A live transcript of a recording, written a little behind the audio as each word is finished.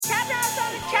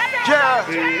Yeah.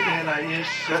 Yes,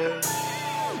 sir.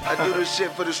 I do this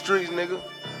shit for the streets, nigga.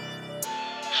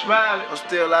 Smiley. I'm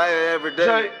still out here every day.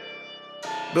 Jay.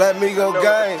 Black Migo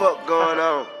gang. What the fuck going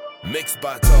on? Mixed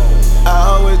by Tone.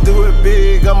 I always do it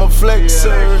big, I'm a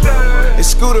flexer. And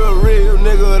Scooter a real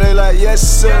nigga, they like, yes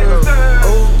sir.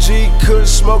 OG Kush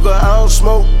smoker, I don't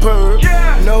smoke perp.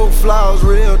 No flaws,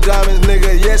 real diamonds,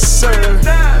 nigga, yes sir.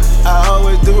 I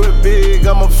always do it big,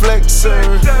 I'm a flexer.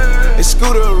 And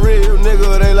Scooter a real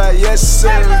nigga, they like, yes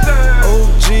sir.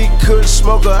 OG Kush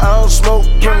smoker, I don't smoke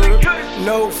perp.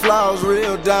 No flaws,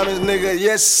 real diamonds, nigga,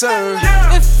 yes sir.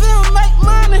 It feel like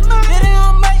money, it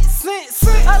don't make sense.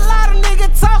 A lot of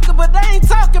niggas talking, but they ain't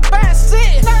talking about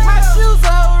shit. My shoes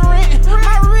are rent,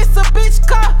 my wrist a bitch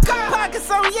car. Pockets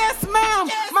on yes ma'am,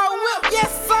 my whip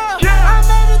yes sir. I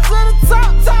made it to the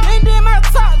top, and then my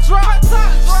top drop.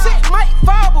 Shit might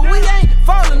fall, but we ain't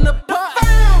falling apart.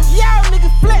 Y'all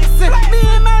niggas flexing, me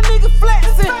and my nigga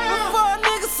flexing. Before a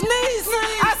nigga sneeze,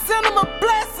 I send him a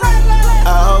blessing.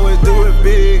 I always do it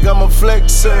big, I'm a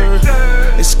flexer.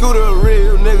 And Scooter a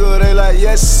real nigga, they like,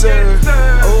 yes sir.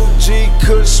 OG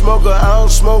Kush smoker, I don't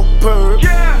smoke perp.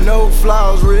 No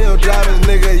flaws, real diamonds,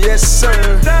 nigga, yes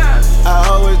sir. I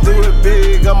always do it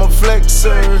big, I'm a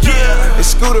flexer. And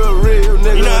Scooter a real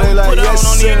nigga, they like, yes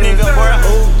sir.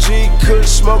 OG Kush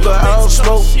smoker, I don't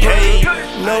smoke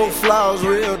perp. No flaws,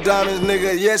 real diamonds,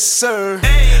 nigga, yes sir.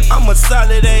 I'm a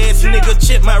solid ass nigga,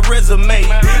 check my resume.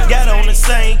 Got on the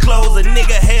same clothes a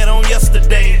nigga had on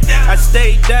yesterday. I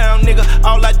stayed down, nigga,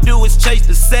 all I do is chase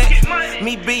the sack.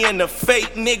 Me being a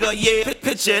fake nigga, yeah,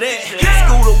 picture that.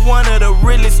 Scooter one of the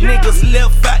realest niggas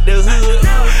left out the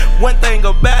hood. One thing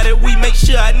about it, we make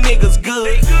sure our niggas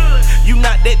good. You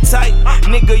not that tight,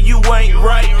 nigga, you ain't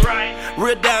right.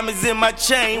 Real diamonds in my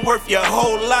chain, worth your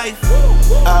whole life.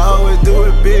 I always do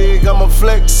it big, I'm a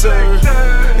flexer.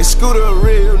 And Scooter a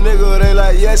real nigga, they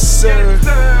like, yes sir.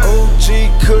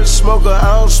 OG Kush smoker,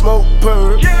 I don't smoke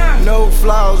perp. No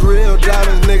flaws, real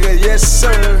diamonds, nigga, yes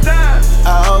sir.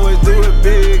 I always do it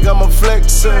big, I'm a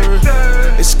flexer.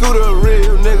 And Scooter a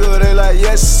real nigga, they like,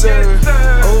 yes sir.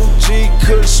 OG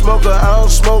Kush smoker, I don't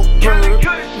smoke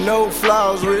perp. No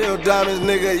flaws, real diamonds,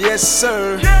 nigga, yes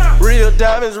sir. Real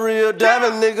diamonds,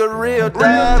 nigga, real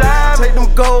diamonds. Take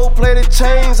them gold-plated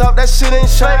chains off, that shit ain't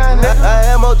shining. I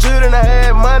had more jury than I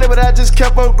had money, but I just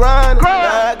kept on grinding.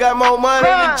 Now I got more money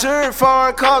than jury,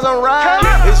 foreign cars I'm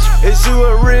riding. Is you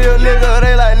a real nigga?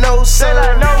 They like, no sir.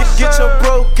 Get your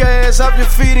broke ass off your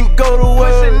feet and go to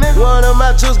work. One of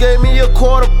my juice gave me a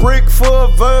quarter brick for a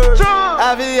verse.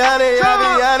 Aviani,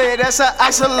 that's how I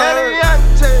should learn.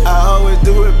 I always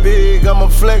do it big, I'm a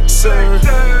flexer.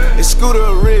 And Scooter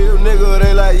a real nigga,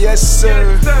 they like, yes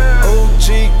sir.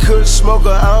 OG Kush smoker,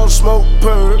 I don't smoke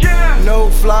perp. No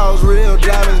flaws, real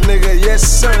diamonds, nigga, yes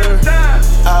sir.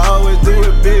 I always do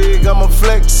it big, I'm a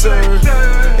flexer.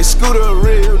 And Scooter a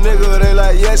real nigga, they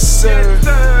like, yes sir.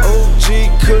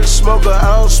 OG Kush smoker,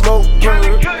 I don't smoke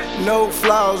perp. No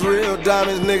flaws, real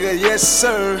diamonds, nigga, yes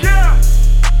sir.